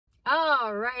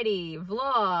Alrighty,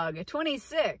 vlog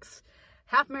 26,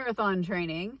 half marathon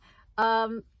training.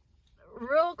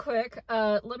 Real quick,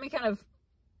 I'm trying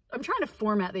to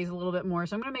format these a little bit more,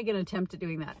 so I'm going to make an attempt at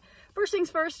doing that. First things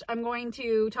first, I'm going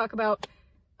to talk about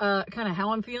kind of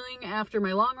how I'm feeling after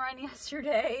my long run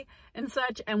yesterday and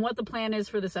such, and what the plan is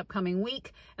for this upcoming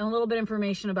week, and a little bit of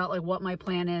information about like what my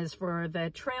plan is for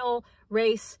the trail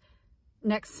race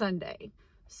next Sunday.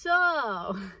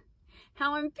 So,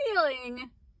 how I'm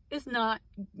feeling is not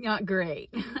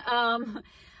great.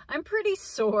 I'm pretty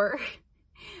sore,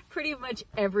 pretty much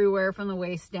everywhere from the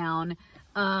waist down.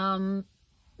 Not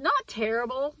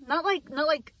terrible, not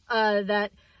like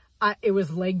that. It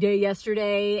was leg day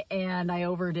yesterday and I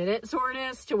overdid it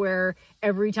soreness to where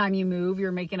every time you move,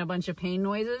 you're making a bunch of pain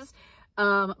noises.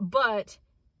 But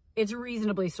it's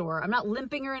reasonably sore. I'm not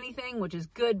limping or anything, which is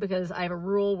good because I have a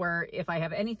rule where if I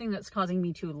have anything that's causing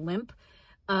me to limp,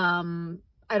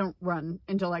 I don't run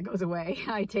until that goes away.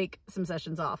 I take some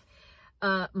sessions off.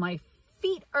 My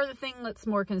feet are the thing that's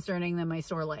more concerning than my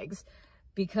sore legs,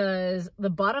 because the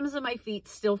bottoms of my feet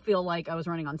still feel like I was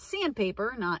running on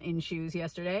sandpaper, not in shoes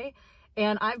yesterday.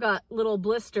 And I've got little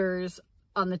blisters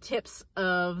on the tips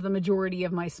of the majority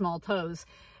of my small toes,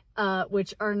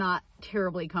 which are not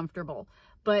terribly comfortable.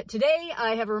 But today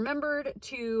I have remembered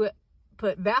to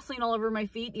put Vaseline all over my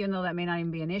feet, even though that may not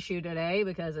even be an issue today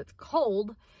because it's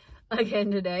cold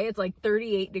again today. It's like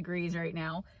 38 degrees right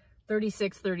now,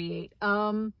 36, 38.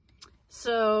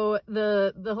 So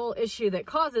the whole issue that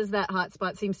causes that hot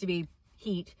spot seems to be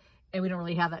heat, and we don't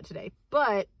really have that today.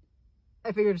 But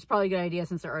I figured it's probably a good idea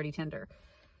since they're already tender.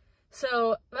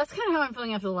 So that's kind of how I'm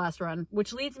feeling after the last run,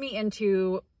 which leads me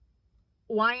into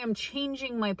why I'm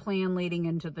changing my plan leading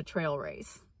into the trail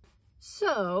race.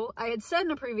 So I had said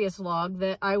in a previous vlog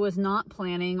that I was not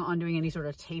planning on doing any sort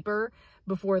of taper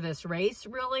before this race,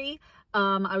 really.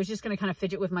 I was just going to kind of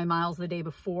fidget with my miles the day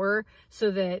before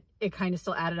so that it kind of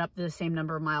still added up to the same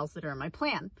number of miles that are in my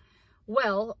plan.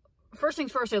 Well, first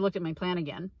things first, I looked at my plan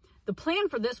again. The plan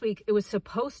for this week, it was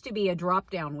supposed to be a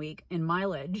drop-down week in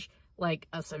mileage, like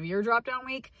a severe drop-down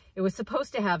week. It was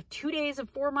supposed to have 2 days of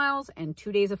 4 miles and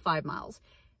 2 days of 5 miles,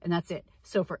 and that's it.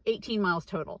 So for 18 miles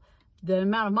total. The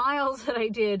amount of miles that I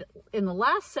did in the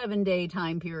last 7-day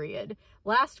time period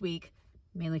last week,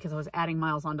 mainly because I was adding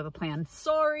miles onto the plan.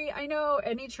 Sorry, I know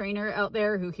any trainer out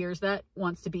there who hears that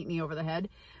wants to beat me over the head.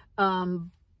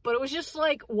 But it was just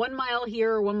like 1 mile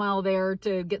here, 1 mile there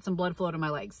to get some blood flow to my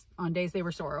legs on days they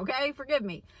were sore, okay? Forgive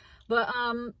me. But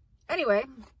anyway,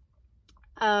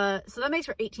 so that makes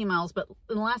for 18 miles. But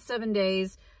in the last 7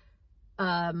 days,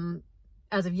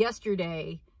 as of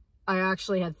yesterday, I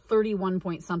actually had 31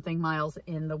 point something miles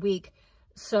in the week.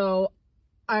 So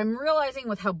I'm realizing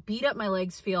with how beat up my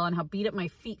legs feel and how beat up my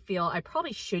feet feel, I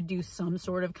probably should do some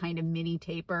sort of kind of mini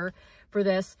taper for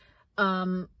this.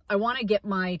 I want to get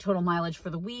my total mileage for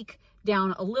the week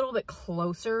down a little bit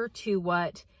closer to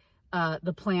what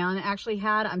the plan actually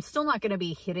had. I'm still not going to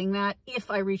be hitting that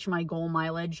if I reach my goal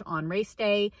mileage on race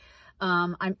day.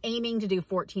 I'm aiming to do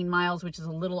 14 miles, which is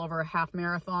a little over a half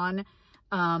marathon.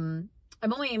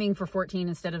 I'm only aiming for 14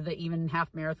 instead of the even half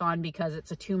marathon because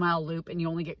it's a 2-mile loop and you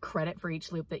only get credit for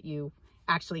each loop that you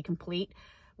actually complete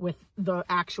with the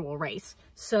actual race.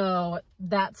 So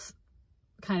that's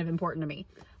kind of important to me.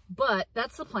 But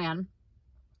that's the plan.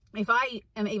 If I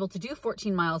am able to do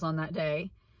 14 miles on that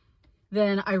day,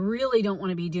 then I really don't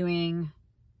want to be doing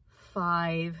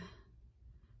 5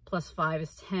 plus 5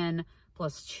 is 10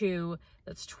 plus 2,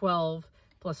 that's 12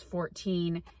 plus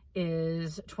 14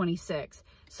 is 26.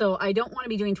 So I don't want to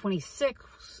be doing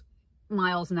 26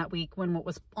 miles in that week when what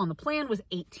was on the plan was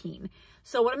 18.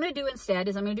 So what I'm going to do instead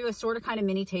is I'm going to do a sort of kind of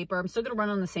mini taper. I'm still going to run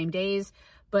on the same days,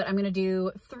 but I'm going to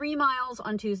do 3 miles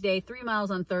on Tuesday, 3 miles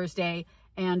on Thursday,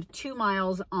 and 2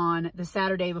 miles on the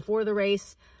Saturday before the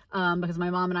race, because my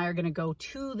mom and I are going to go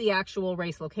to the actual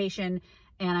race location,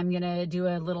 and I'm going to do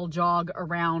a little jog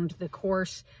around the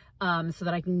course so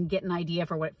that I can get an idea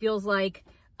for what it feels like.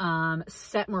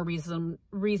 Set more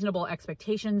reasonable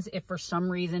expectations. If for some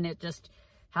reason it just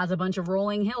has a bunch of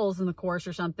rolling hills in the course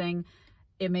or something,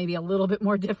 it may be a little bit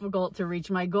more difficult to reach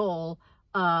my goal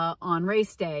on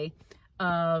race day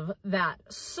of that.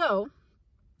 So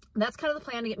that's kind of the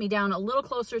plan to get me down a little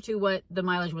closer to what the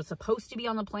mileage was supposed to be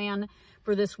on the plan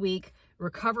for this week,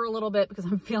 recover a little bit because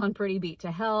I'm feeling pretty beat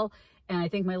to hell, and I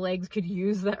think my legs could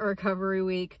use that recovery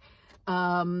week.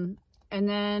 And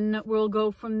then we'll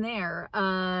go from there.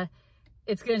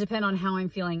 It's going to depend on how I'm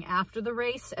feeling after the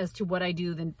race as to what I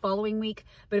do the following week.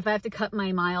 But if I have to cut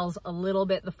my miles a little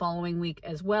bit the following week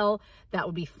as well, that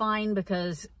would be fine,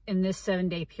 because in this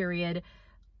 7-day period,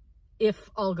 if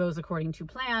all goes according to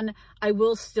plan, I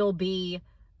will still be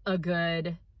a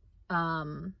good,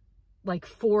 like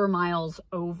 4 miles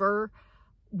over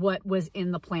what was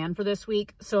in the plan for this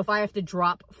week. So if I have to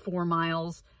drop 4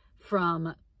 miles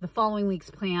from the following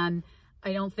week's plan,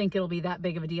 I don't think it'll be that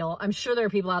big of a deal. I'm sure there are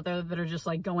people out there that are just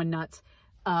like going nuts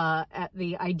at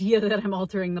the idea that I'm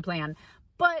altering the plan.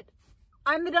 But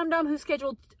I'm the dum-dum who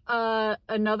scheduled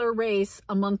another race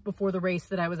a month before the race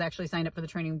that I was actually signed up for the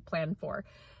training plan for.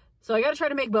 So I got to try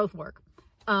to make both work.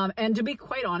 And to be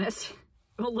quite honest,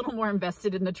 I'm a little more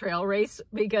invested in the trail race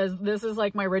because this is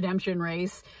like my redemption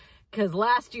race. Because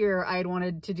last year I had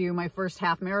wanted to do my first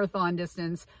half marathon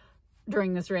distance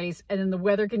during this race, and then the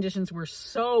weather conditions were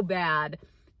so bad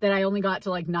that I only got to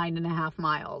like 9.5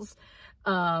 miles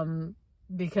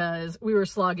because we were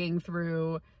slogging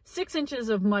through 6 inches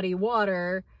of muddy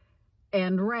water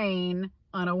and rain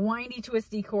on a windy,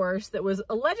 twisty course that was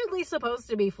allegedly supposed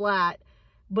to be flat,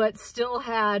 but still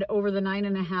had over the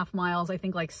 9.5 miles, I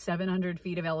think like 700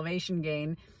 feet of elevation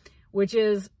gain, which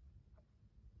is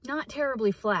not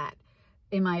terribly flat,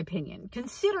 in my opinion,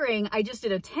 considering I just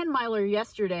did a 10-miler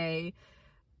yesterday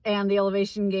and the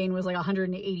elevation gain was like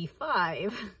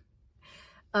 185.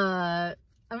 I'm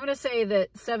going to say that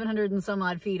 700 and some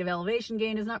odd feet of elevation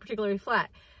gain is not particularly flat.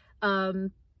 At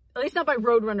least not by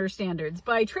road runner standards.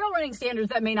 By trail running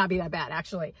standards, that may not be that bad,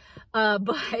 actually.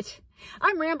 But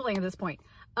I'm rambling at this point.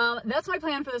 That's my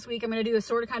plan for this week. I'm going to do a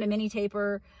sort of kind of mini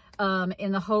taper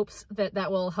in the hopes that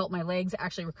that will help my legs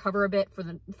actually recover a bit for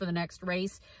the next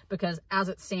race, because as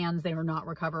it stands, they are not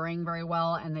recovering very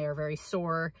well and they are very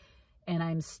sore and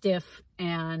I'm stiff,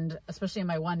 and especially in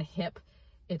my one hip,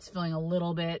 it's feeling a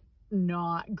little bit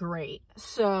not great.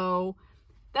 So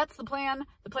that's the plan.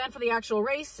 The plan for the actual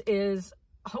race is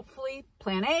hopefully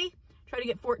plan A, try to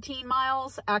get 14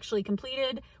 miles actually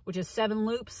completed, which is 7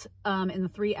 loops in the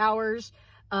 3 hours.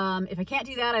 If I can't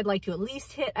do that, I'd like to at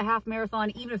least hit a half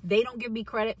marathon. Even if they don't give me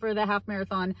credit for the half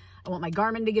marathon, I want my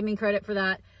Garmin to give me credit for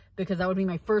that, because that would be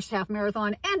my first half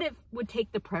marathon, and it would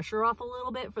take the pressure off a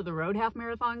little bit for the road half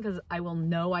marathon, because I will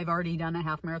know I've already done a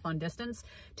half marathon distance.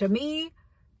 To me,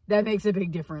 that makes a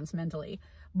big difference mentally.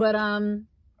 But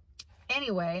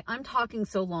anyway, I'm talking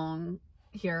so long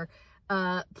here.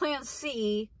 Plan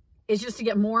C is just to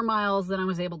get more miles than I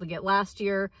was able to get last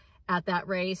year at that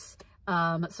race.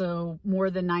 So more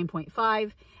than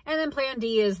 9.5. And then plan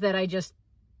D is that I just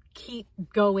keep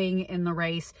going in the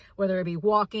race, whether it be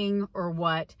walking or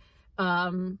what.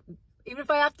 Even if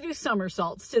I have to do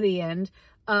somersaults to the end,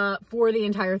 for the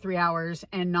entire 3 hours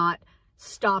and not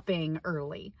stopping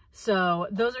early. So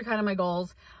those are kind of my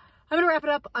goals. I'm going to wrap it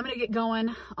up. I'm going to get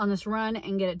going on this run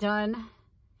and get it done.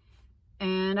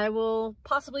 And I will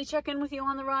possibly check in with you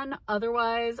on the run.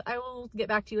 Otherwise, I will get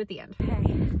back to you at the end. Okay,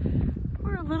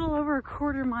 we're a little over a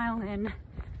quarter mile in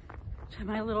to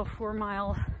my little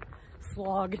 4-mile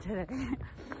slog today.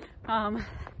 I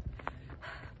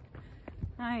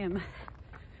am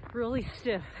really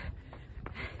stiff.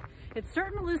 It's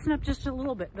starting to loosen up just a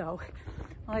little bit though.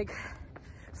 Like,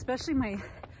 especially my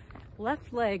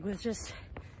left leg was just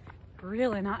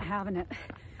really not having it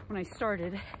when I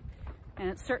started. And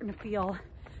it's starting to feel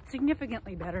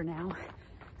significantly better now.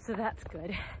 So that's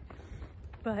good.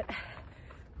 But,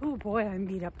 oh boy, I'm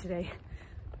beat up today.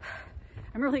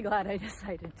 I'm really glad I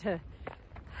decided to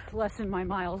lessen my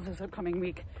miles this upcoming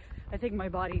week. I think my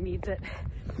body needs it.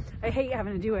 I hate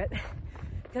having to do it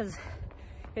because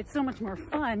it's so much more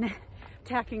fun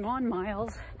tacking on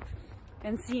miles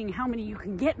and seeing how many you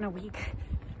can get in a week.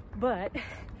 But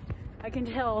I can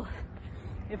tell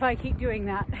if I keep doing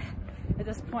that at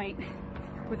this point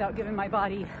without giving my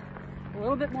body a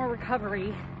little bit more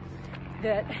recovery,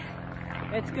 that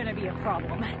it's gonna be a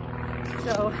problem.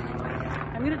 So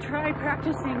I'm gonna try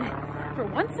practicing for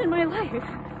once in my life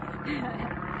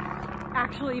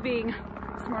actually being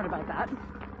smart about that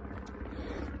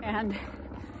and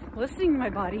listening to my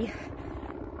body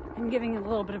and giving it a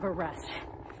little bit of a rest.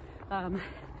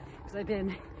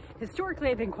 Because historically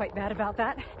I've been quite bad about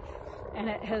that, and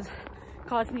it has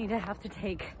caused me to have to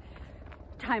take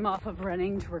time off of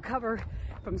running to recover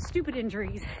from stupid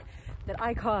injuries that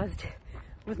I caused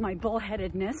with my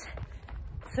bullheadedness.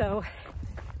 So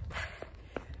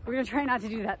we're gonna try not to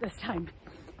do that this time.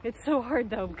 It's so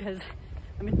hard though, because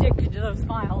I'm addicted to those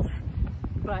miles,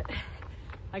 but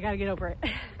I gotta get over it.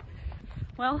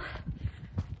 Well,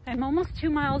 I'm almost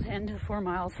 2 miles into 4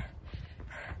 miles,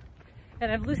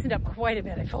 and I've loosened up quite a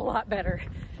bit. I feel a lot better.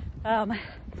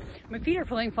 My feet are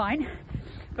feeling fine,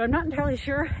 but I'm not entirely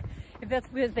sure if that's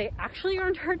because they actually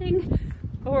aren't hurting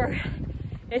or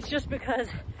it's just because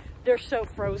they're so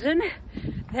frozen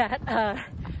that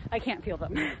I can't feel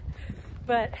them.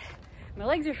 But my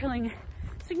legs are feeling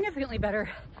significantly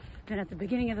better than at the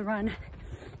beginning of the run,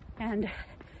 and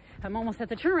I'm almost at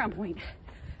the turnaround point.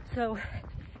 So,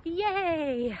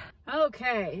 yay!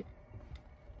 Okay,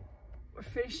 we're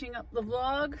finishing up the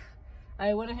vlog.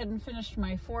 I went ahead and finished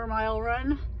my 4-mile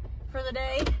run for the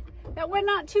day. That went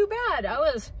not too bad. I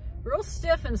was real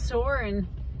stiff and sore and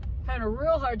having a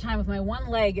real hard time with my one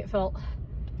leg. It felt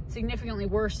significantly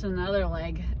worse than the other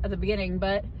leg at the beginning,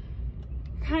 but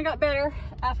kind of got better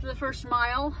after the first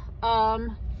mile.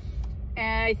 And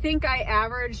I think I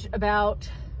averaged about,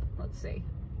 let's see,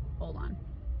 hold on.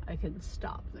 I can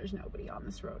stop. There's nobody on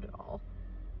this road at all.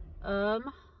 Let's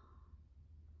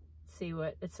see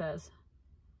what it says.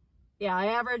 Yeah, I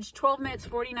averaged 12 minutes,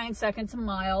 49 seconds a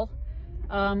mile,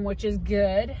 which is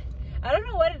good. I don't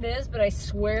know what it is, but I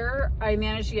swear I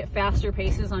managed to get faster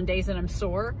paces on days that I'm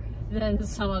sore than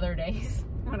some other days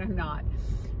when I'm not.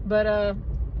 But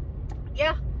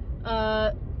yeah,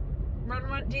 run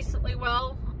went decently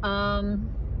well.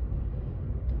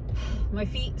 My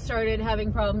feet started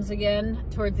having problems again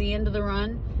towards the end of the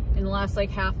run in the last like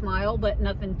half mile, but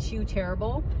nothing too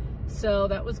terrible. So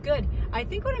that was good. I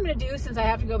think what I'm gonna do, since I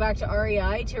have to go back to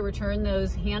REI to return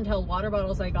those handheld water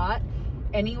bottles I got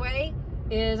anyway,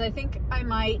 is I think I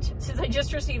might, since I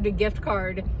just received a gift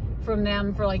card from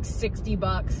them for like 60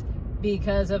 bucks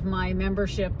because of my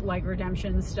membership like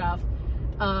redemption stuff,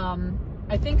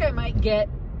 I think I might get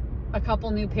a couple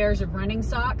new pairs of running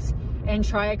socks and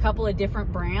try a couple of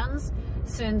different brands,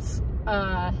 since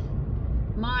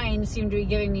mine seem to be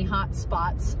giving me hot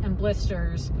spots and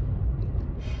blisters.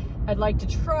 I'd like to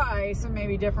try some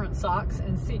maybe different socks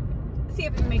and see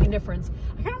if it can make a difference.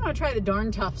 I kind of want to try the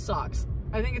Darn Tough socks.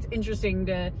 I think it's interesting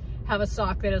to have a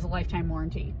sock that has a lifetime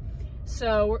warranty.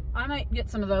 So I might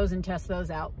get some of those and test those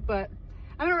out. But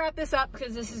I'm gonna wrap this up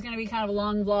because this is gonna be kind of a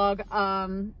long vlog.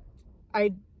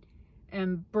 I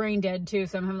am brain dead too,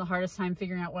 so I'm having the hardest time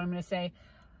figuring out what I'm gonna say.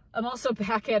 I'm also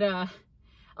back at a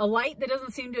light that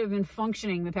doesn't seem to have been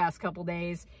functioning the past couple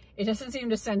days. It doesn't seem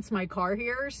to sense my car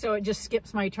here, so it just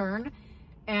skips my turn.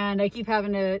 And I keep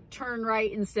having to turn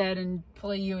right instead and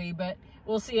pull a U-turn, but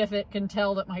we'll see if it can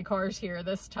tell that my car's here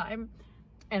this time.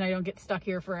 And I don't get stuck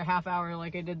here for a half hour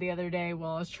like I did the other day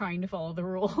while I was trying to follow the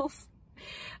rules.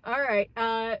 All right,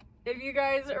 if you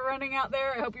guys are running out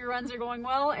there, I hope your runs are going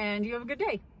well and you have a good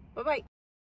day. Bye-bye.